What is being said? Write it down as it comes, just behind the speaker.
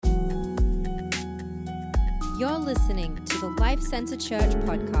You're listening to the Life Center Church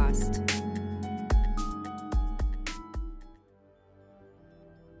podcast.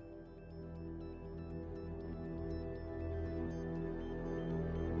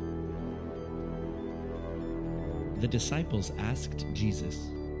 The disciples asked Jesus,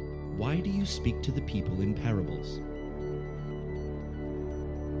 "Why do you speak to the people in parables?"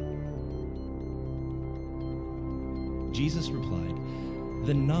 Jesus replied,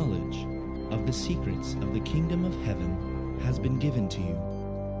 "The knowledge of the secrets of the kingdom of heaven has been given to you.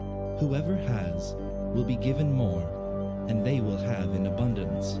 Whoever has will be given more, and they will have in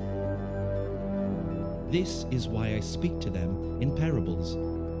abundance. This is why I speak to them in parables.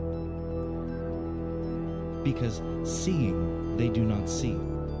 Because seeing they do not see,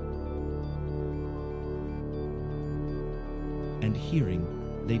 and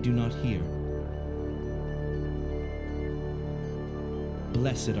hearing they do not hear.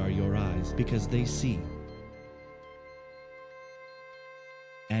 Blessed are your eyes because they see,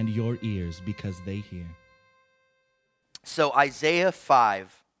 and your ears because they hear." So Isaiah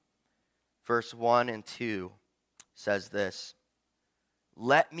 5, verse 1 and 2 says this: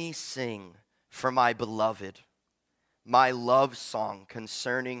 "Let me sing for my beloved, my love song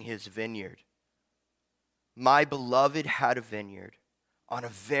concerning his vineyard. My beloved had a vineyard on a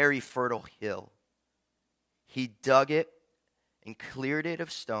very fertile hill. He dug it and cleared it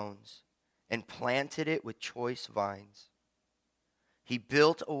of stones and planted it with choice vines. He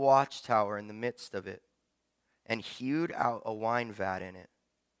built a watchtower in the midst of it and hewed out a wine vat in it.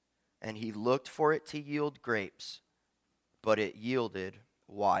 And he looked for it to yield grapes, but it yielded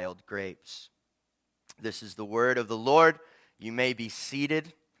wild grapes." This is the word of the Lord. You may be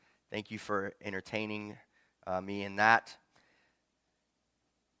seated. Thank you for entertaining me in that.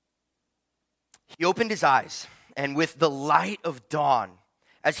 He opened his eyes, and with the light of dawn,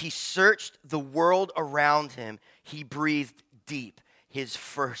 as he searched the world around him, he breathed deep his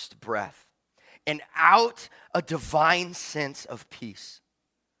first breath, and out a divine sense of peace.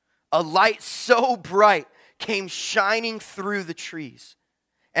 A light so bright came shining through the trees,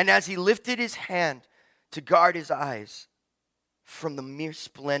 and as he lifted his hand to guard his eyes from the mere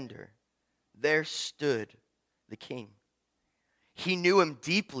splendor, there stood the king. He knew him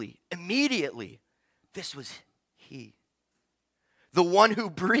deeply, immediately. This was he, the one who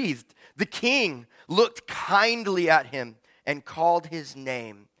breathed. The king looked kindly at him and called his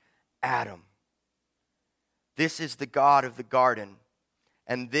name Adam. This is the God of the garden,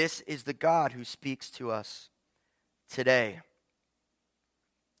 and this is the God who speaks to us today.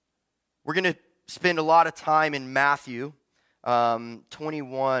 We're going to spend a lot of time in Matthew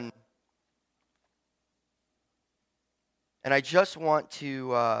 21. And I just want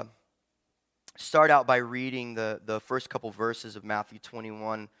to start out by reading the first couple verses of Matthew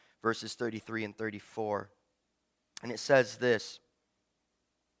 21, verses 33 and 34. And it says this: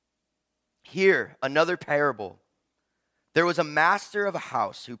 "Here, another parable. There was a master of a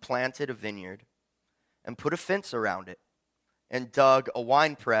house who planted a vineyard and put a fence around it and dug a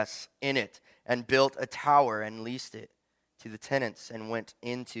winepress in it and built a tower and leased it to the tenants and went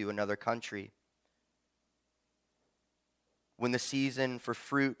into another country. When the season for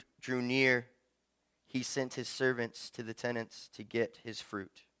fruit drew near, he sent his servants to the tenants to get his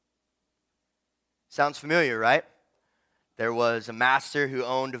fruit." Sounds familiar, right? There was a master who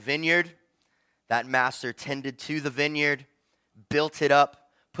owned a vineyard. That master tended to the vineyard, built it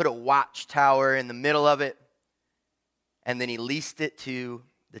up, put a watchtower in the middle of it, and then he leased it to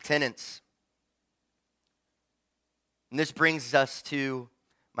the tenants. And this brings us to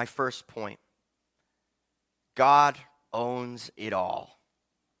my first point. God owns it all.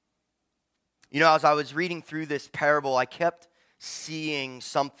 You know, as I was reading through this parable, I kept seeing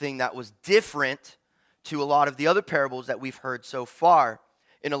something that was different to a lot of the other parables that we've heard so far.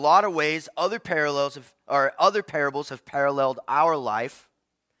 In a lot of ways, other parables have paralleled our life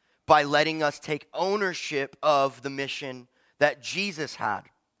by letting us take ownership of the mission that Jesus had.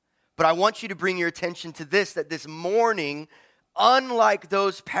 But I want you to bring your attention to this, that this morning, unlike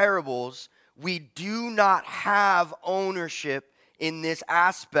those parables, we do not have ownership in this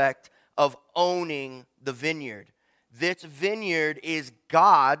aspect of owning the vineyard. This vineyard is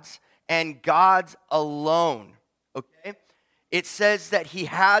God's and God's alone, okay? It says that he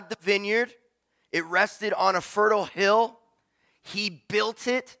had the vineyard. It rested on a fertile hill. He built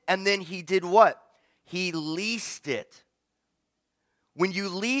it, and then he did what? He leased it. When you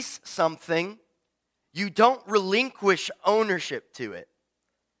lease something, you don't relinquish ownership to it.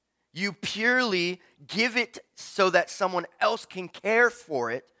 You purely give it so that someone else can care for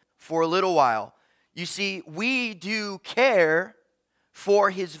it for a little while. You see, we do care for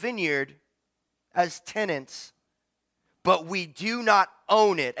his vineyard as tenants, but we do not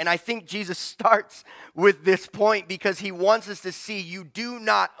own it. And I think Jesus starts with this point because he wants us to see you do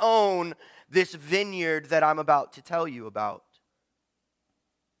not own this vineyard that I'm about to tell you about.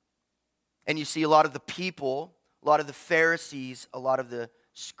 And you see a lot of the people, a lot of the Pharisees, a lot of the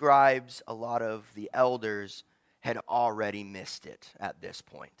scribes, a lot of the elders had already missed it at this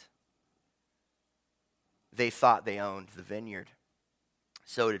point. They thought they owned the vineyard.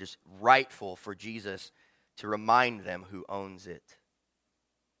 So it is rightful for Jesus to remind them who owns it.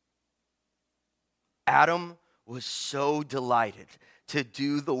 Adam was so delighted to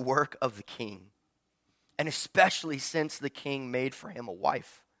do the work of the king, and especially since the king made for him a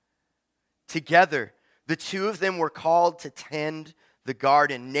wife. Together, the two of them were called to tend the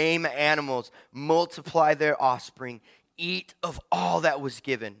garden, name animals, multiply their offspring, eat of all that was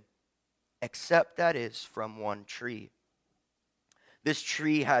given, except that is from one tree. This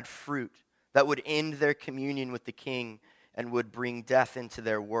tree had fruit that would end their communion with the king and would bring death into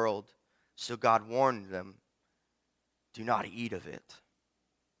their world. So God warned them, do not eat of it.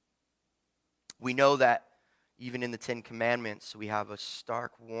 We know that even in the Ten Commandments, we have a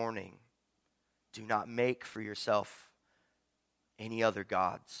stark warning. Do not make for yourself any other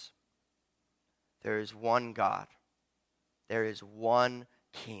gods. There is one God. There is one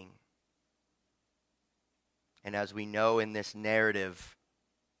king. And as we know in this narrative,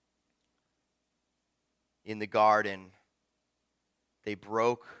 in the garden, they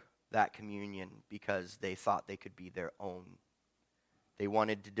broke that communion because they thought they could be their own. They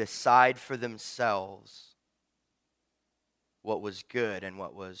wanted to decide for themselves what was good and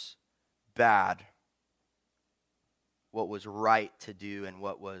what was bad, what was right to do and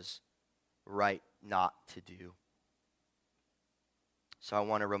what was right not to do. So I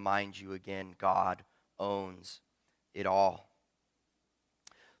want to remind you again, God owns it all.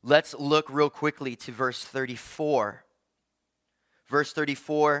 Let's look real quickly to verse 34. Verse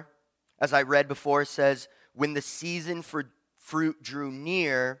 34, as I read before, says, when the season for fruit drew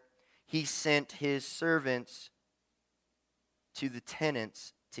near, he sent his servants to the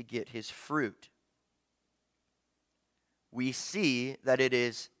tenants to get his fruit. We see that it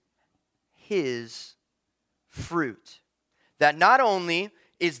is his fruit. That not only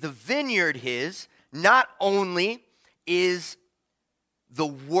is the vineyard his, not only is the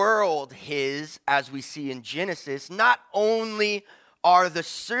world his, as we see in Genesis, not only are the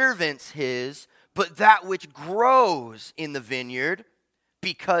servants his, but that which grows in the vineyard,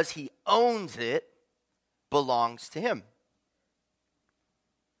 because he owns it, belongs to him.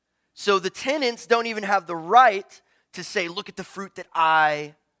 So the tenants don't even have the right to say, look at the fruit that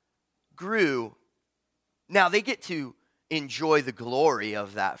I grew. Now they get to enjoy the glory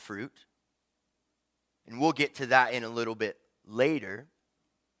of that fruit. And we'll get to that in a little bit later.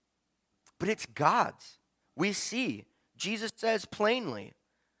 But it's God's. We see, Jesus says plainly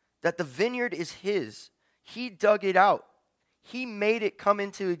that the vineyard is his. He dug it out. He made it come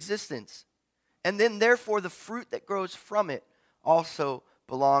into existence. And then therefore the fruit that grows from it also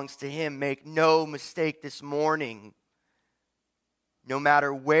belongs to him. Make no mistake this morning. No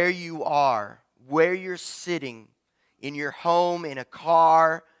matter where you are, where you're sitting, in your home, in a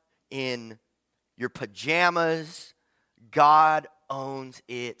car, in your pajamas, God owns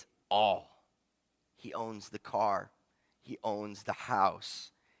it all. He owns the car. He owns the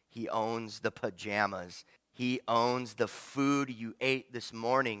house. He owns the pajamas. He owns the food you ate this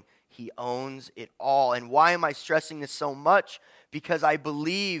morning. He owns it all. And why am I stressing this so much? Because I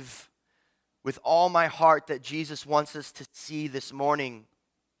believe with all my heart that Jesus wants us to see this morning.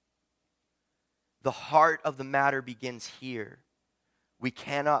 The heart of the matter begins here. We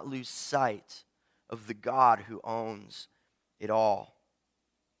cannot lose sight of the God who owns it all.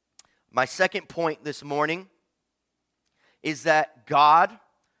 My second point this morning is that God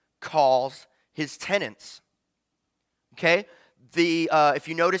calls his tenants. Okay? If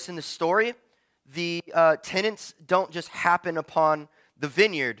you notice in the story, the tenants don't just happen upon the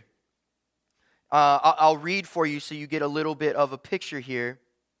vineyard. I'll read for you so you get a little bit of a picture here.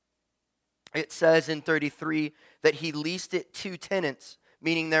 It says in 33 that he leased it to tenants,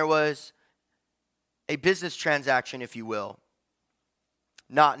 meaning there was a business transaction, if you will.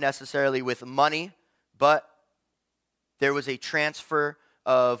 Not necessarily with money, but there was a transfer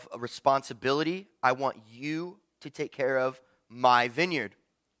of a responsibility. I want you to take care of my vineyard.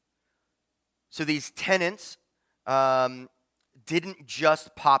 So these tenants didn't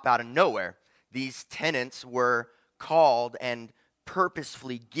just pop out of nowhere. These tenants were called and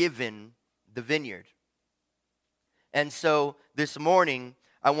purposefully given the vineyard. And so this morning,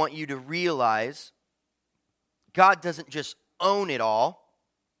 I want you to realize God doesn't just own it all,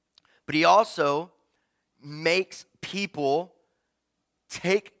 but but he also makes people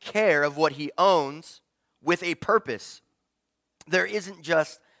take care of what he owns with a purpose. There isn't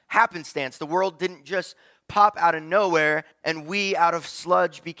just happenstance. The world didn't just pop out of nowhere and we out of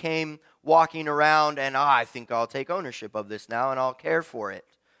sludge became walking around and I think I'll take ownership of this now and I'll care for it.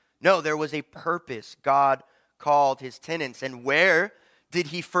 No, there was a purpose. God called his tenants. And where did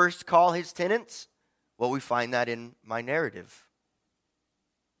he first call his tenants? Well, we find that in my narrative.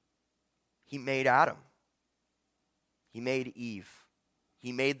 He made Adam. He made Eve.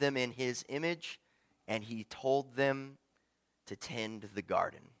 He made them in his image, and he told them to tend the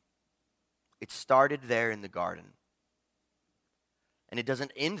garden. It started there in the garden. And it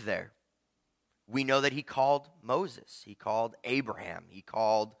doesn't end there. We know that he called Moses. He called Abraham. He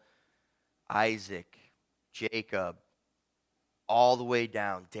called Isaac, Jacob, all the way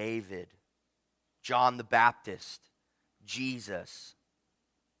down, David, John the Baptist, Jesus,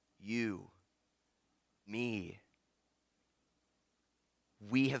 you, me.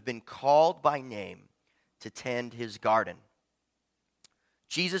 We have been called by name to tend his garden.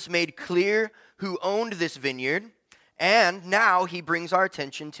 Jesus made clear who owned this vineyard, and now he brings our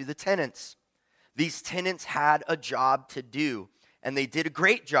attention to the tenants. These tenants had a job to do, and they did a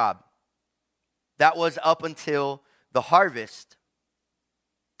great job. That was up until the harvest.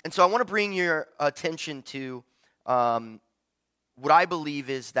 And so I want to bring your attention to what I believe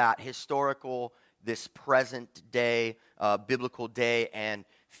is that historical, this present day, biblical day, and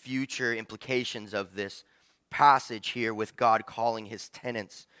future implications of this passage here with God calling his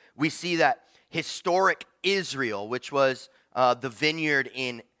tenants. We see that historic Israel, which was the vineyard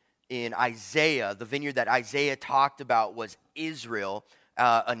in Isaiah, the vineyard that Isaiah talked about was Israel,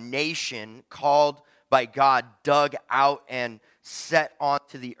 a nation called by God, dug out and set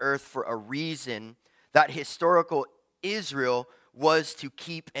onto the earth for a reason. That historical Israel was to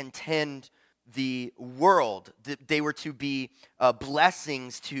keep and tend the world. They were to be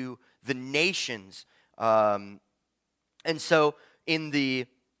blessings to the nations. And so in the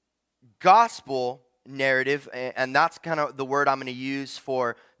gospel narrative, and that's kind of the word I'm going to use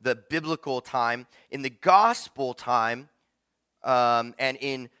for the biblical time, in the gospel time and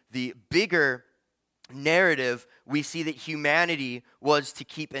in the bigger narrative, we see that humanity was to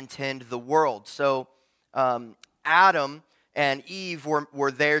keep and tend the world. So Adam and Eve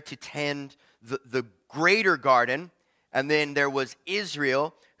were there to tend the greater garden, and then there was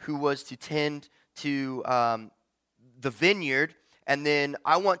Israel who was to tend to the vineyard. And then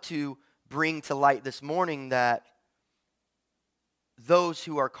I want to bring to light this morning that those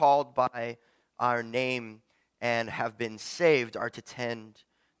who are called by our name and have been saved are to tend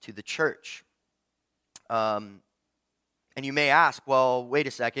to the church. And you may ask, well, wait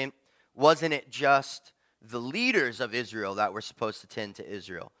a second, wasn't it just the leaders of Israel that were supposed to tend to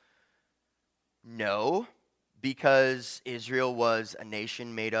Israel? No, because Israel was a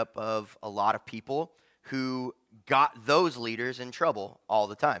nation made up of a lot of people who got those leaders in trouble all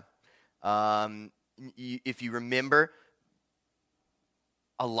the time. If you remember,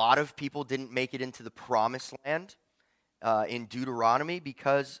 a lot of people didn't make it into the promised land in Deuteronomy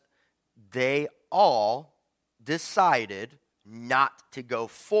because they all decided not to go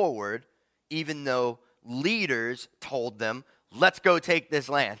forward, even though leaders told them, let's go take this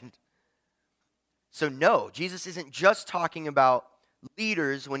land. So no, Jesus isn't just talking about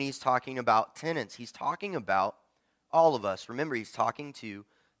leaders when he's talking about tenants. He's talking about all of us. Remember, he's talking to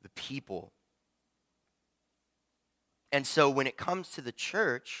the people. And so when it comes to the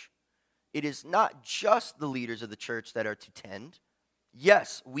church, it is not just the leaders of the church that are to tend.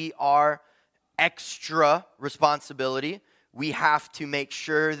 Yes, we are extra responsibility. We have to make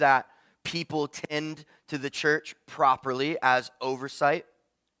sure that people tend to the church properly as oversight.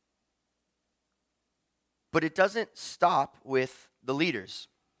 But it doesn't stop with the leaders.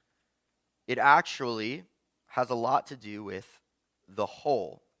 It actually has a lot to do with the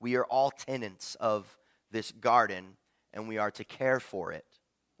whole. We are all tenants of this garden, and we are to care for it.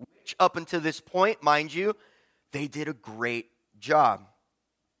 Which, up until this point, mind you, they did a great job.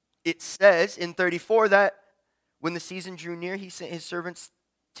 It says in 34 that when the season drew near, he sent his servants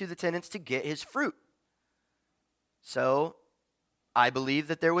to the tenants to get his fruit. So, I believe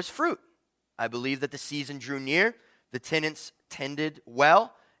that there was fruit. I believe that the season drew near, the tenants tended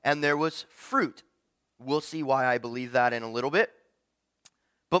well, and there was fruit. We'll see why I believe that in a little bit.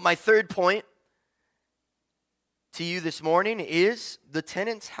 But my third point to you this morning is the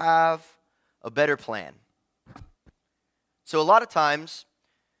tenants have a better plan. So a lot of times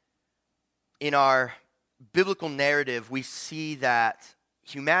in our biblical narrative, we see that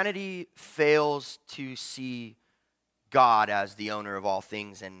humanity fails to see God as the owner of all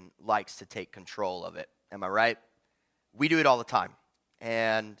things and likes to take control of it. Am I right? We do it all the time.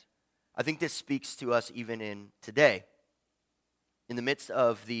 And I think this speaks to us even in today. In the midst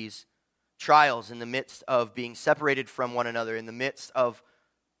of these trials, in the midst of being separated from one another, in the midst of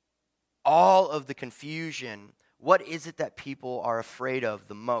all of the confusion, what is it that people are afraid of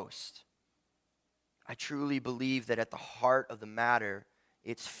the most? I truly believe that at the heart of the matter,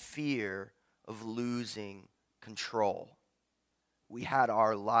 it's fear of losing control. We had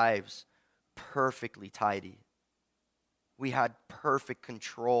our lives perfectly tidy. We had perfect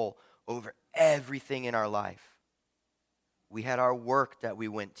control over everything in our life. We had our work that we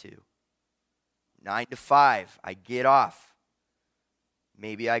went to. 9 to 5, I get off.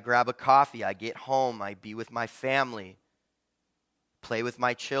 Maybe I grab a coffee, I get home, I be with my family, play with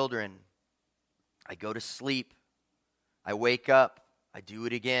my children. I go to sleep. I wake up. I do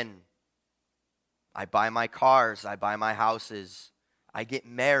it again. I buy my cars. I buy my houses. I get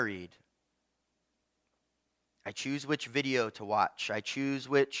married. I choose which video to watch. I choose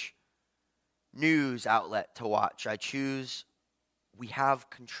which news outlet to watch. We have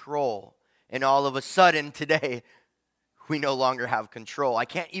control. And all of a sudden today, we no longer have control. I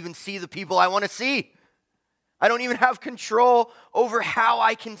can't even see the people I want to see. I don't even have control over how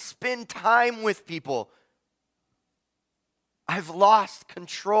I can spend time with people. I've lost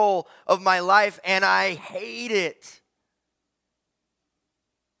control of my life and I hate it.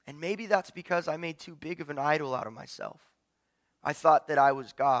 And maybe that's because I made too big of an idol out of myself. I thought that I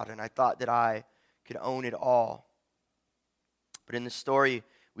was God and I thought that I could own it all. But in the story,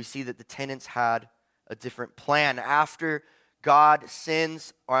 we see that the tenants had a different plan. After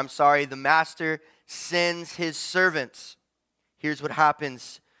the master sends his servants. Here's what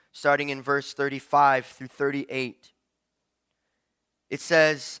happens starting in verse 35 through 38. It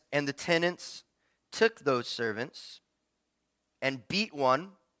says, "And the tenants took those servants and beat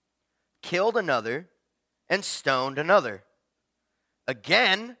one, killed another, and stoned another.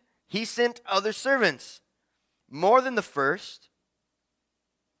 Again, he sent other servants, more than the first,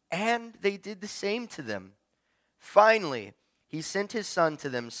 and they did the same to them. Finally, he sent his son to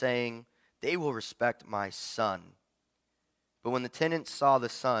them, saying, 'They will respect my son.' But when the tenants saw the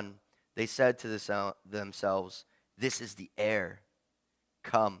son, they said to themselves, 'This is the heir.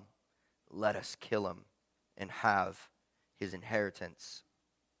 Come, let us kill him and have his inheritance.'"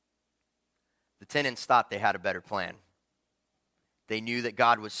 The tenants thought they had a better plan. They knew that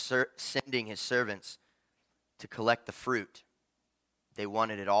God was sending his servants to collect the fruit. They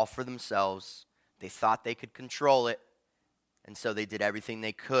wanted it all for themselves. They thought they could control it, and so they did everything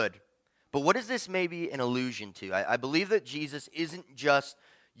they could. But what is this maybe an allusion to? I believe that Jesus isn't just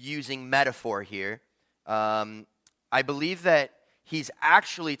using metaphor here. I believe that he's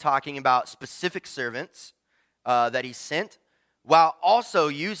actually talking about specific servants that he sent, while also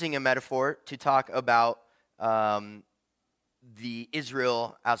using a metaphor to talk about the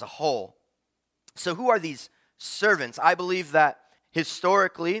Israel as a whole. So who are these servants? I believe that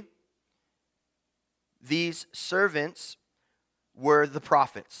historically, these servants were the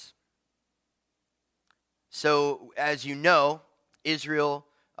prophets. So, as you know, Israel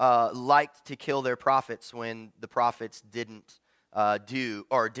liked to kill their prophets when the prophets didn't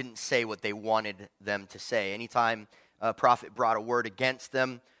say what they wanted them to say. Anytime a prophet brought a word against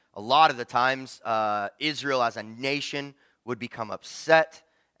them, a lot of the times Israel as a nation would become upset,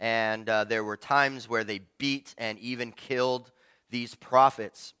 and there were times where they beat and even killed these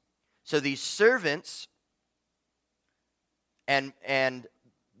prophets. So these servants and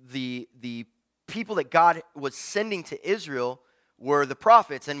the people that God was sending to Israel were the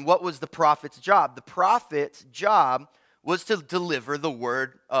prophets. And what was the prophet's job? The prophet's job was to deliver the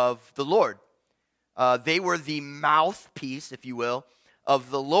word of the Lord. They were the mouthpiece, if you will,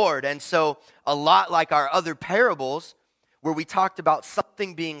 of the Lord. And so a lot like our other parables where we talked about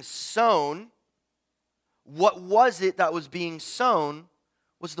something being sown, what was it that was being sown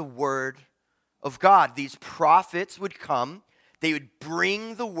was the word of God. These prophets would come, they would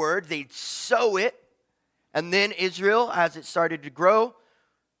bring the word, they'd sow it, and then Israel, as it started to grow,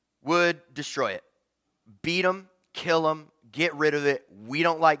 would destroy it. Beat them, kill them, get rid of it. We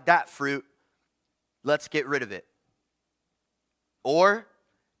don't like that fruit. Let's get rid of it. Or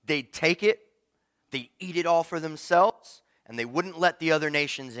they'd take it, they'd eat it all for themselves, and they wouldn't let the other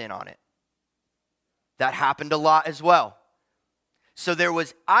nations in on it. That happened a lot as well. So there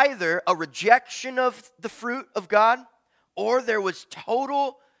was either a rejection of the fruit of God, or there was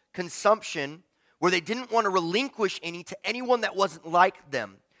total consumption where they didn't want to relinquish any to anyone that wasn't like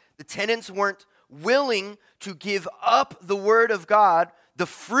them. The tenants weren't willing to give up the word of God, the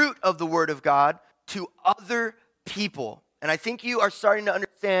fruit of the word of God, to other people. And I think you are starting to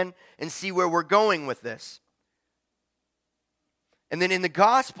understand and see where we're going with this. And then in the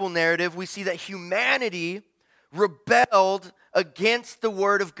gospel narrative, we see that humanity rebelled against the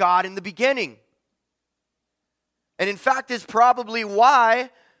word of God in the beginning. And in fact, is probably why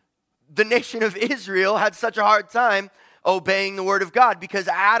the nation of Israel had such a hard time obeying the word of God, because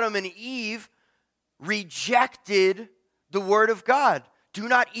Adam and Eve rejected the word of God. Do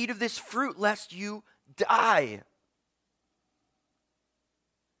not eat of this fruit lest you die.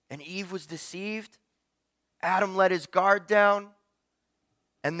 And Eve was deceived. Adam let his guard down,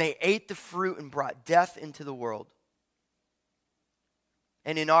 and they ate the fruit and brought death into the world.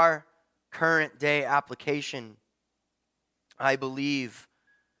 And in our current day application, I believe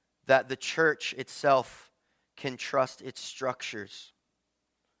that the church itself can trust its structures,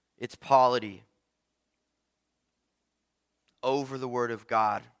 its polity, over the word of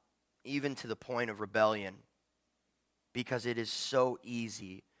God, even to the point of rebellion, because it is so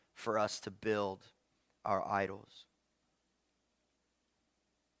easy for us to build our idols.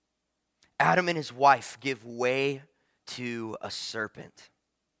 Adam and his wife give way to a serpent,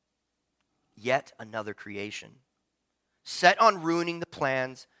 yet another creation, set on ruining the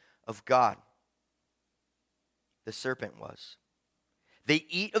plans of God. The serpent was. They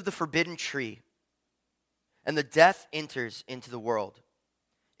eat of the forbidden tree, and the death enters into the world.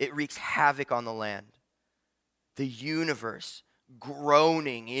 It wreaks havoc on the land. The universe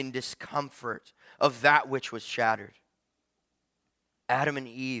groaning in discomfort of that which was shattered. Adam and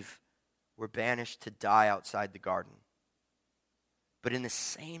Eve were banished to die outside the garden. But in the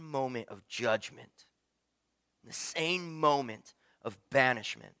same moment of judgment, in the same moment of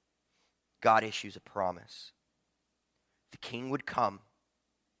banishment, God issues a promise. The king would come,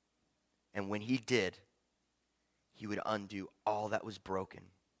 and when he did, he would undo all that was broken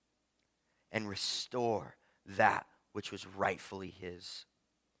and restore that which was rightfully his.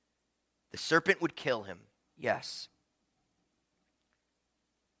 The serpent would kill him, yes.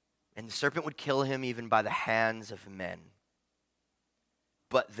 And the serpent would kill him even by the hands of men.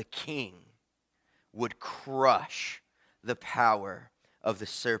 But the king would crush the power of the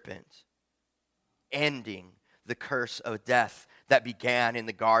serpent, ending the curse of death that began in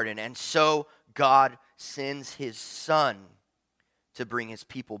the garden. And so God sends his son to bring his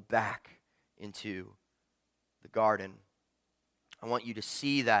people back into the garden. I want you to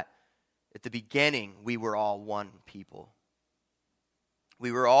see that at the beginning, we were all one people.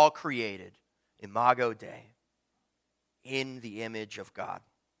 We were all created, imago Dei, in the image of God.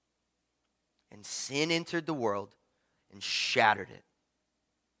 And sin entered the world and shattered it.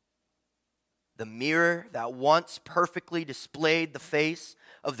 The mirror that once perfectly displayed the face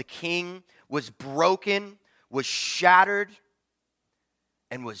of the king was broken, was shattered,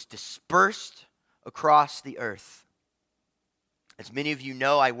 and was dispersed across the earth. As many of you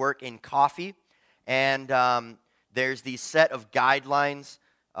know, I work in coffee, and there's these set of guidelines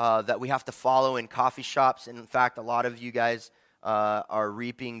that we have to follow in coffee shops. And in fact, a lot of you guys are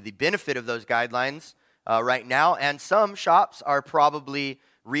reaping the benefit of those guidelines right now. And some shops are probably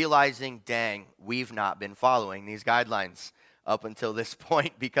realizing, dang, we've not been following these guidelines up until this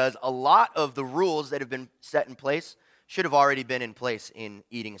point, because a lot of the rules that have been set in place should have already been in place in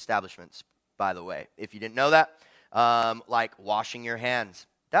eating establishments, by the way. If you didn't know that, like washing your hands.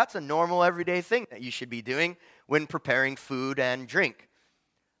 That's a normal everyday thing that you should be doing when preparing food and drink.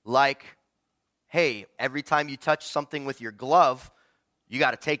 Like, hey, every time you touch something with your glove, you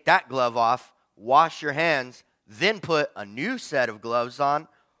got to take that glove off, wash your hands, then put a new set of gloves on.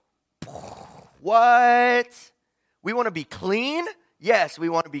 What? We want to be clean? Yes, we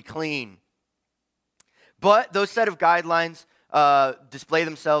want to be clean. But those set of guidelines display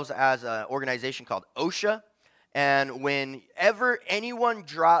themselves as an organization called OSHA. And whenever anyone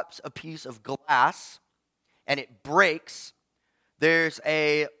drops a piece of glass and it breaks, there's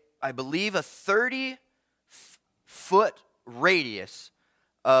I believe, a 30-foot radius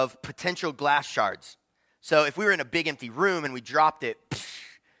of potential glass shards. So if we were in a big empty room and we dropped it,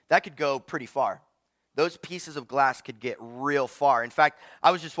 that could go pretty far. Those pieces of glass could get real far. In fact,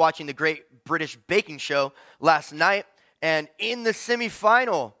 I was just watching the Great British Baking Show last night, and in the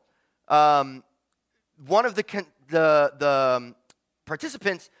semifinal, one of the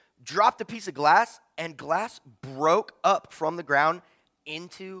participants dropped a piece of glass, and glass broke up from the ground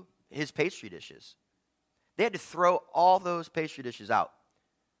into his pastry dishes. They had to throw all those pastry dishes out.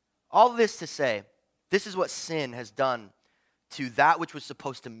 All this to say, this is what sin has done to that which was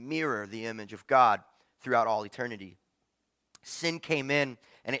supposed to mirror the image of God throughout all eternity. Sin came in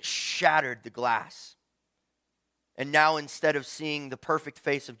and it shattered the glass. And now instead of seeing the perfect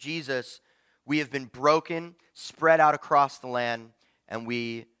face of Jesus, We have been broken, spread out across the land, and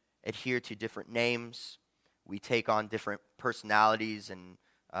we adhere to different names. We take on different personalities and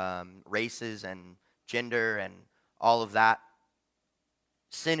races and gender and all of that.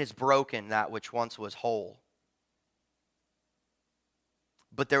 Sin has broken that which once was whole.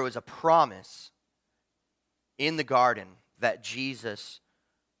 But there was a promise in the garden that Jesus,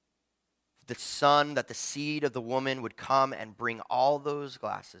 the Son, that the seed of the woman would come and bring all those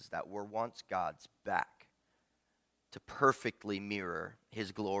glasses that were once God's back to perfectly mirror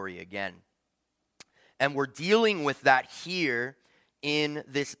his glory again. And we're dealing with that here in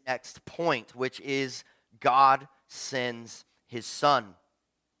this next point, which is God sends his Son.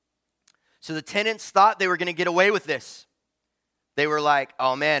 So the tenants thought they were going to get away with this. They were like,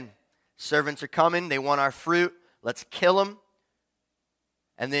 oh man, servants are coming. They want our fruit. Let's kill them.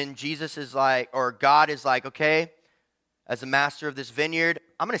 And then Jesus is like, or God is like, okay, as the master of this vineyard,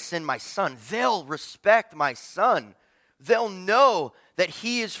 I'm going to send my Son. They'll respect my Son. They'll know that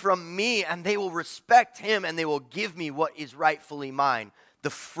he is from me, and they will respect him, and they will give me what is rightfully mine, the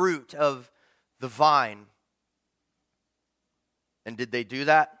fruit of the vine. And did they do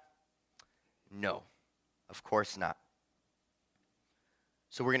that? No, of course not.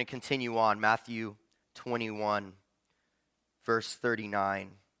 So we're going to continue on, Matthew 21, verse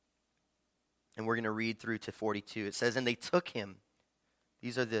 39. And we're going to read through to 42. It says, and they took him,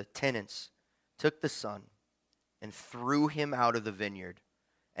 these are the tenants, took the Son, and threw him out of the vineyard,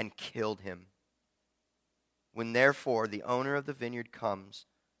 and killed him. When therefore the owner of the vineyard comes,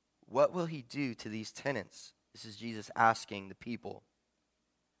 what will he do to these tenants? This is Jesus asking the people.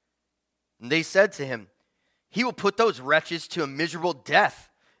 And they said to him, he will put those wretches to a miserable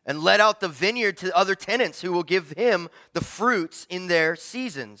death and let out the vineyard to other tenants who will give him the fruits in their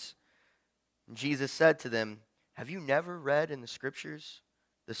seasons. And Jesus said to them, have you never read in the scriptures,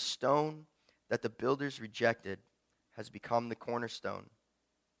 the stone that the builders rejected has become the cornerstone?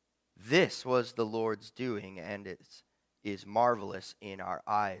 This was the Lord's doing, and it is marvelous in our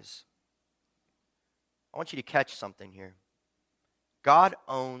eyes. I want you to catch something here. God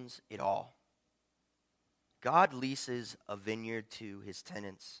owns it all. God leases a vineyard to his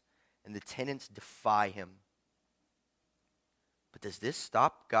tenants, and the tenants defy him. But does this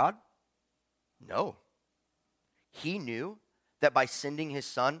stop God? No. He knew that by sending his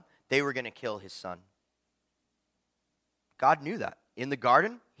Son, they were going to kill his Son. God knew that. In the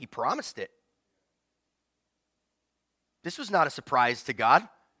garden, he promised it. This was not a surprise to God.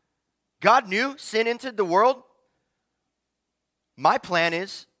 God knew sin entered the world. My plan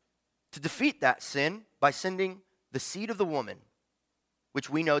is to defeat that sin by sending the seed of the woman, which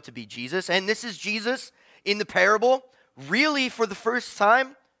we know to be Jesus. And this is Jesus in the parable, really for the first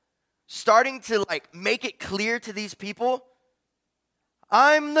time, starting to make it clear to these people,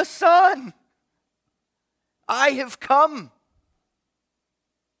 I'm the Son. I have come.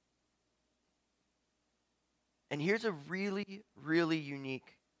 And here's a really, really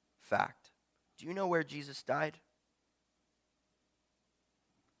unique fact. Do you know where Jesus died?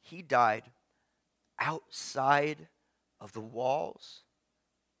 He died outside of the walls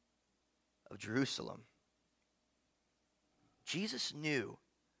of Jerusalem. Jesus knew,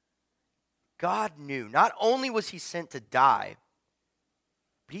 God knew, not only was he sent to die,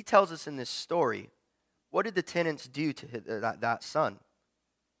 but he tells us in this story, what did the tenants do to that son?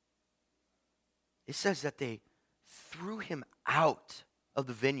 It says that they threw him out of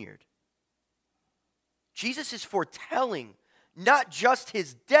the vineyard. Jesus is foretelling not just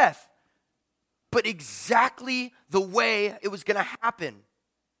his death, but exactly the way it was going to happen.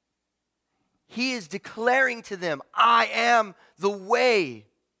 He is declaring to them, I am the way.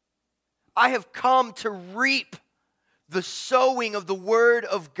 I have come to reap the sowing of the word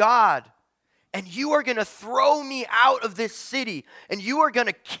of God. And you are going to throw me out of this city. And you are going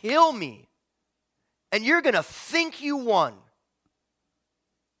to kill me. And you're going to think you won.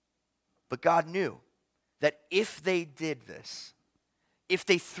 But God knew that if they did this, if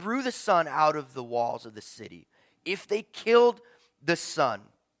they threw the Son out of the walls of the city, if they killed the Son,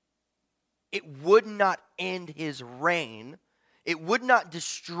 it would not end his reign. It would not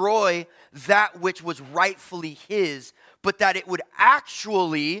destroy that which was rightfully his, but that it would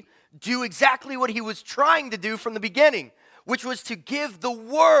actually do exactly what he was trying to do from the beginning, which was to give the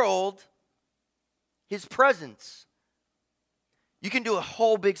world his presence. You can do a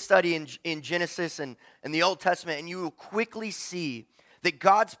whole big study in Genesis and the Old Testament, and you will quickly see that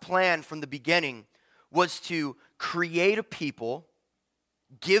God's plan from the beginning was to create a people,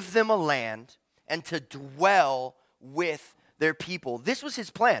 give them a land, and to dwell with their people. This was his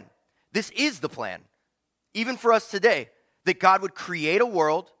plan. This is the plan. Even for us today, that God would create a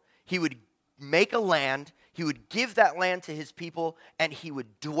world, he would make a land, he would give that land to his people, and he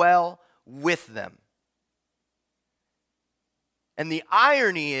would dwell with them. And the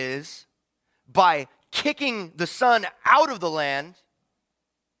irony is, by kicking the son out of the land,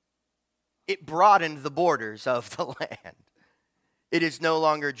 it broadened the borders of the land. It is no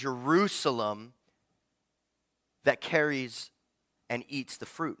longer Jerusalem that carries and eats the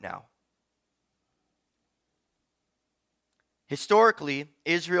fruit now. Historically,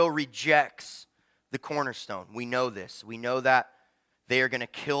 Israel rejects the cornerstone. We know this. We know that they are going to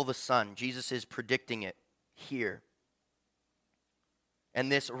kill the son. Jesus is predicting it here. And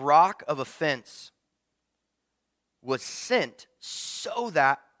this rock of offense was sent so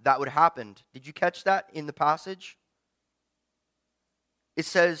that that would happen. Did you catch that in the passage? It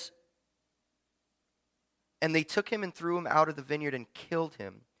says, and they took him and threw him out of the vineyard and killed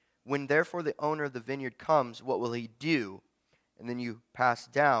him. When therefore the owner of the vineyard comes, what will he do? And then you pass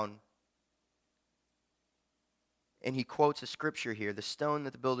down, and he quotes a scripture here. The stone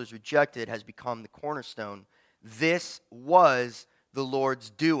that the builders rejected has become the cornerstone. This was the Lord's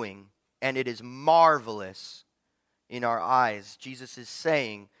doing, and it is marvelous in our eyes. Jesus is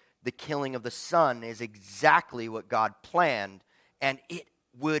saying the killing of the son is exactly what God planned, and it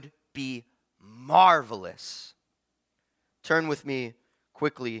would be marvelous. Turn with me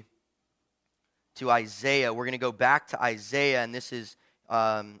quickly to Isaiah. We're going to go back to Isaiah, and this is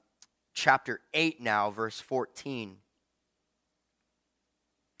chapter 8 now, verse 14.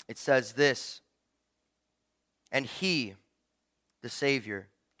 It says this, and he, the Savior,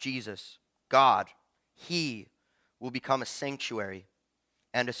 Jesus, God, he will become a sanctuary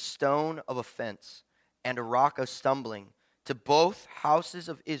and a stone of offense and a rock of stumbling to both houses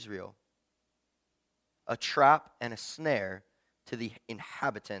of Israel, a trap and a snare to the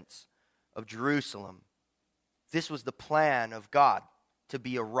inhabitants of Jerusalem. This was the plan of God, to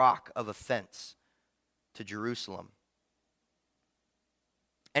be a rock of offense to Jerusalem.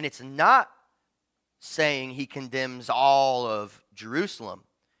 And it's not saying he condemns all of Jerusalem,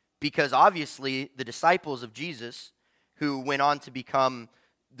 because obviously the disciples of Jesus, who went on to become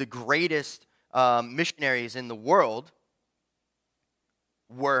the greatest missionaries in the world,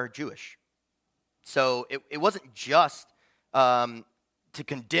 were Jewish. So it wasn't just to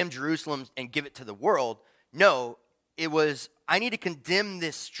condemn Jerusalem and give it to the world. No, it was, I need to condemn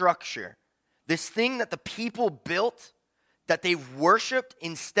this structure, this thing that the people built, that they worshiped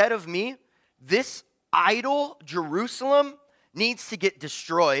instead of me. This idol, Jerusalem, needs to get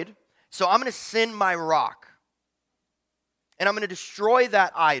destroyed. So I'm going to send my rock, and I'm going to destroy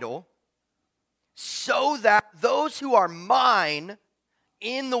that idol so that those who are mine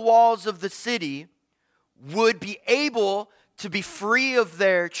in the walls of the city would be able to be free of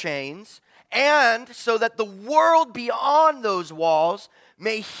their chains, and so that the world beyond those walls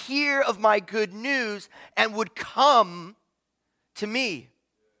may hear of my good news and would come to me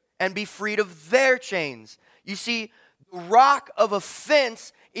and be freed of their chains. You see, the rock of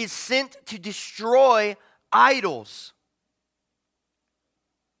offense is sent to destroy idols.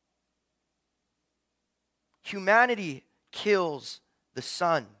 Humanity kills the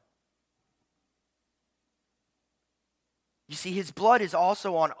Son. You see, his blood is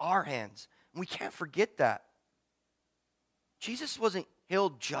also on our hands. And we can't forget that. Jesus wasn't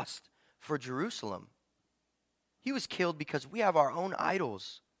killed just for Jerusalem. He was killed because we have our own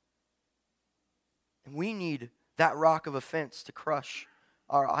idols. And we need that rock of offense to crush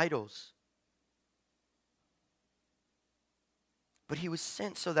our idols. But he was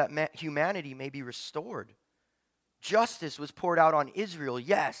sent so that humanity may be restored. Justice was poured out on Israel,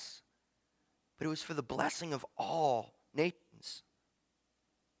 yes, but it was for the blessing of all nations.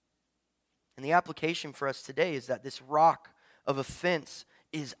 And the application for us today is that this rock of offense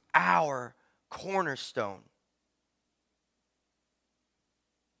is our cornerstone.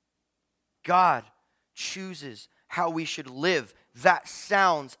 God chooses how we should live. That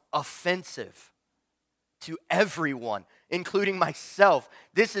sounds offensive to everyone, including myself.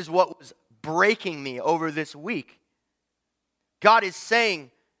 This is what was breaking me over this week. God is saying,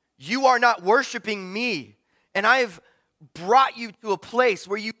 you are not worshiping me, and I have brought you to a place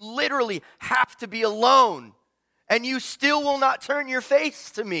where you literally have to be alone, and you still will not turn your face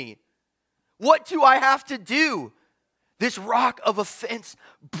to me. What do I have to do? This rock of offense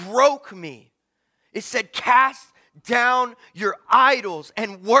broke me. It said, cast down your idols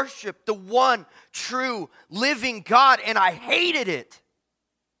and worship the one true living God, and I hated it.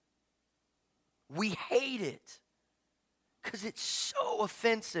 We hate it because it's so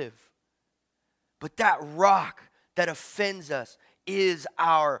offensive. But that rock that offends us is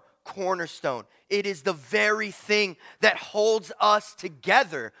our cornerstone. It is the very thing that holds us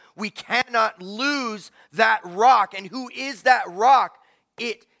together. We cannot lose that rock. And who is that rock?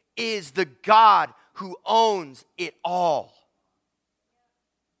 It is the God who owns it all.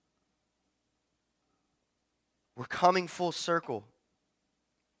 We're coming full circle.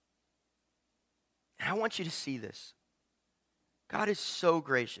 And I want you to see this. God is so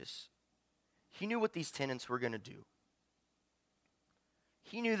gracious. He knew what these tenants were going to do.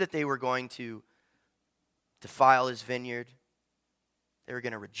 He knew that they were going to defile his vineyard. They were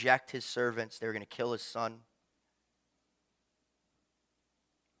going to reject his servants. They were going to kill his son.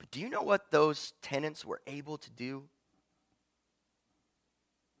 But do you know what those tenants were able to do?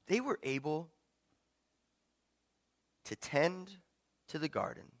 They were able to tend to the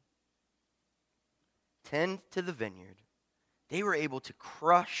garden, tend to the vineyard. They were able to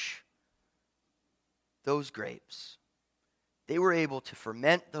crush those grapes. They were able to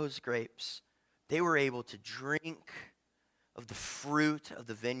ferment those grapes. They were able to drink of the fruit of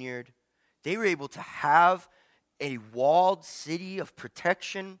the vineyard. They were able to have a walled city of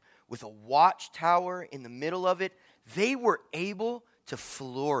protection with a watchtower in the middle of it. They were able to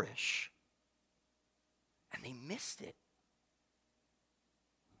flourish. And they missed it.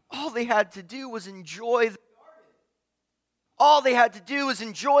 All they had to do was enjoy the garden. All they had to do was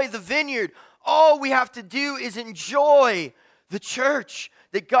enjoy the vineyard. All we have to do is enjoy the church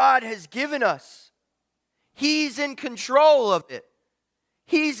that God has given us. He's in control of it.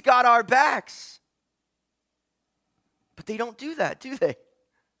 He's got our backs. But they don't do that, do they?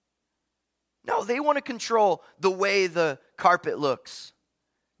 No, they want to control the way the carpet looks.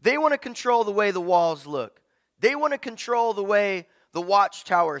 They want to control the way the walls look. They want to control the way the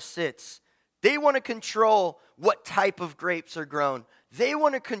watchtower sits. They want to control what type of grapes are grown. They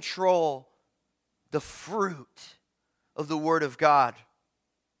want to control the fruit of the Word of God.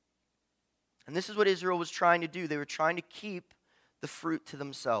 And this is what Israel was trying to do. They were trying to keep the fruit to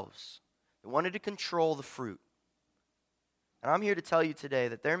themselves. They wanted to control the fruit. And I'm here to tell you today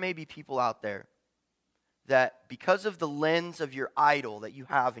that there may be people out there that because of the lens of your idol that you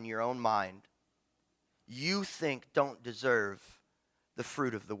have in your own mind, you think don't deserve the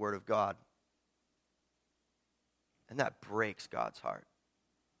fruit of the Word of God. And that breaks God's heart.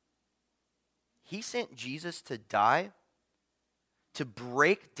 He sent Jesus to die to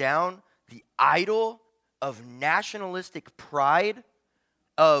break down the idol of nationalistic pride,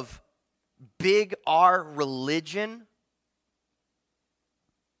 of big R religion,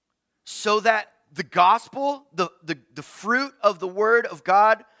 so that the gospel, the fruit of the Word of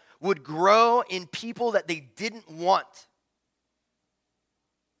God would grow in people that they didn't want.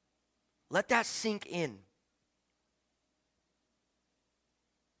 Let that sink in.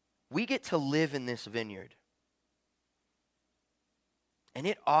 We get to live in this vineyard. And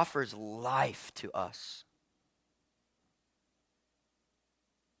it offers life to us.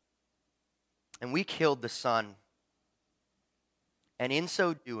 And we killed the Son. And in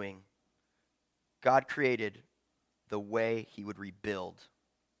so doing, God created the way He would rebuild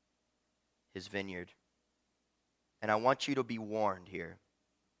His vineyard. And I want you to be warned here.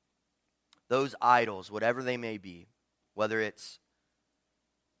 Those idols, whatever they may be, whether it's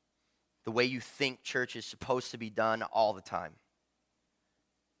the way you think church is supposed to be done all the time,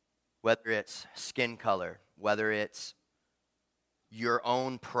 whether it's skin color, whether it's your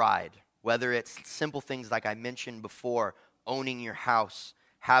own pride, whether it's simple things like I mentioned before, owning your house,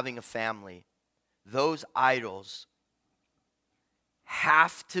 having a family, those idols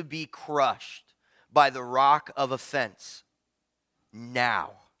have to be crushed by the rock of offense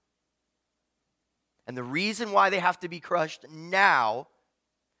now. And the reason why they have to be crushed now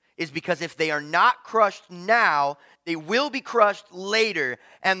is because if they are not crushed now, they will be crushed later.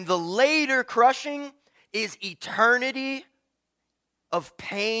 And the later crushing is eternity of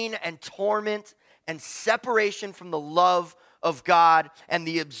pain and torment and separation from the love of God and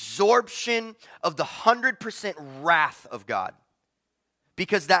the absorption of the 100% wrath of God.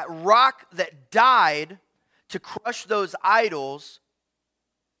 Because that rock that died to crush those idols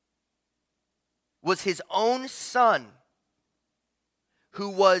was His own Son, who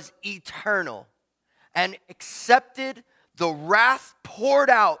was eternal and accepted the wrath poured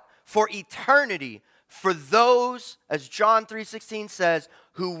out for eternity for those, as John 3:16 says,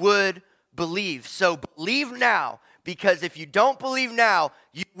 who would believe. So believe now, because if you don't believe now,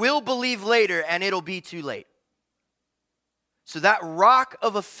 you will believe later and it'll be too late. So that rock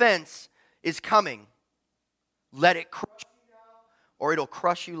of offense is coming. Let it crush you now or it'll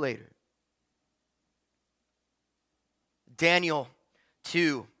crush you later. Daniel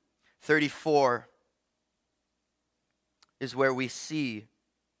 2:34 is where we see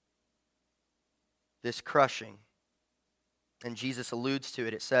this crushing. And Jesus alludes to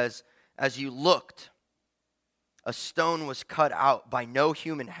it. It says, as you looked, a stone was cut out by no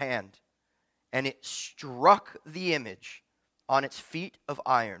human hand, and it struck the image on its feet of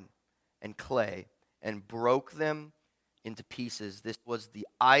iron and clay and broke them into pieces. This was the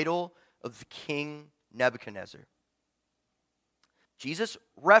idol of the king Nebuchadnezzar. Jesus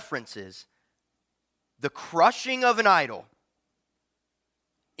references the crushing of an idol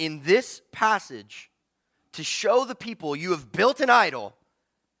in this passage to show the people, you have built an idol,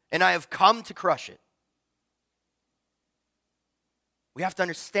 and I have come to crush it. We have to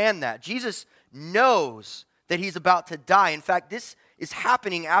understand that. Jesus knows that he's about to die. In fact, this is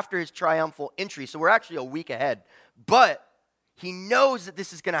happening after his triumphal entry, so we're actually a week ahead. But he knows that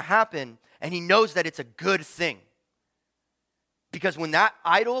this is going to happen, and he knows that it's a good thing. Because when that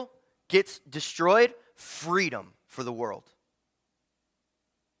idol gets destroyed, freedom for the world.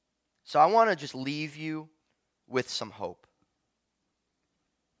 So I want to just leave you with some hope.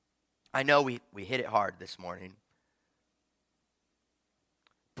 I know we hit it hard this morning.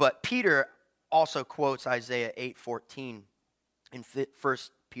 But Peter also quotes Isaiah 8:14 in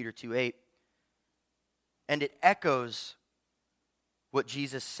 1 Peter 2:8. And it echoes what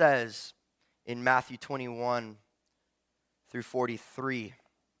Jesus says in Matthew 21 through 43.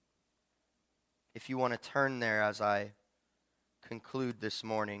 If you want to turn there as I conclude this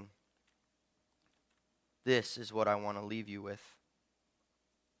morning, this is what I want to leave you with.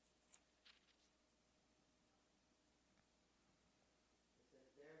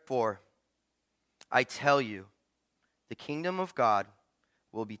 For I tell you, the kingdom of God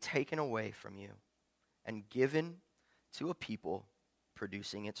will be taken away from you and given to a people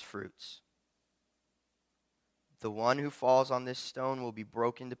producing its fruits. The one who falls on this stone will be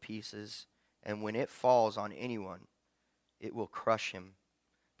broken to pieces, and when it falls on anyone, it will crush him.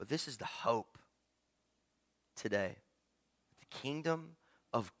 But this is the hope today. The kingdom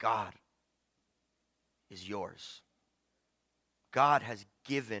of God is yours. God has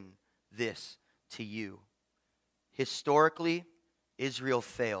given this to you. Historically, Israel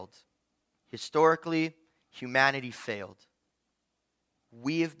failed. Historically, humanity failed.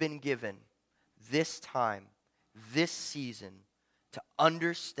 We have been given this time, this season, to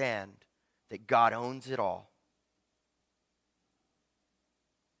understand that God owns it all.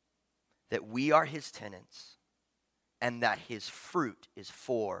 That we are his tenants, and that his fruit is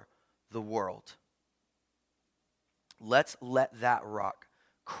for the world. Let's let that rock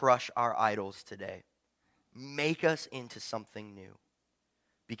crush our idols today. Make us into something new.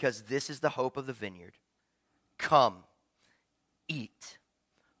 Because this is the hope of the vineyard. Come, eat,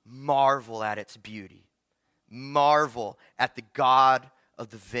 marvel at its beauty. Marvel at the God of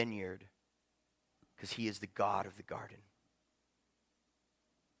the vineyard. Because he is the God of the garden.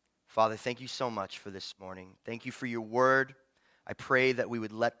 Father, thank you so much for this morning. Thank you for your word. I pray that we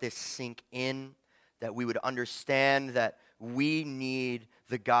would let this sink in, that we would understand that we need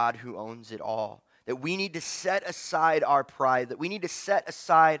the God who owns it all, that we need to set aside our pride, that we need to set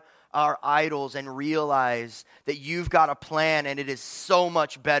aside our idols and realize that you've got a plan and it is so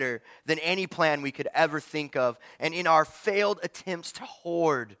much better than any plan we could ever think of. And in our failed attempts to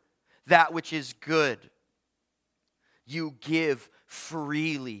hoard that which is good, you give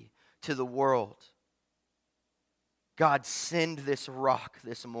freely to the world. God, send this rock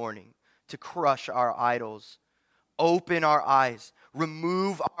this morning to crush our idols. Open our eyes,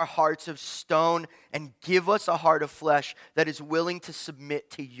 remove our hearts of stone, and give us a heart of flesh that is willing to submit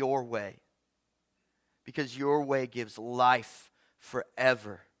to your way. Because your way gives life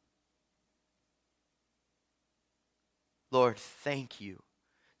forever. Lord, thank you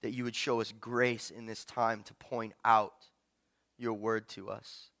that you would show us grace in this time to point out your word to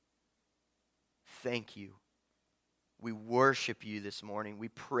us. Thank you. We worship you this morning. We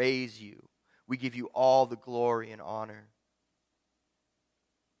praise you. We give you all the glory and honor.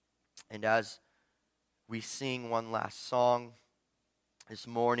 And as we sing one last song this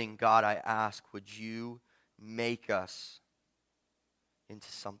morning, God, I ask, would you make us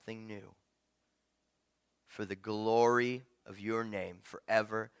into something new for the glory of your name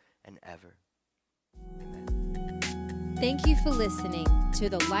forever and ever. Amen. Thank you for listening to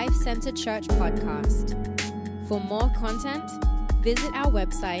the Life Center Church podcast. For more content, visit our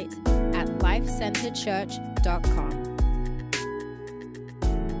website at lifecenterchurch.com.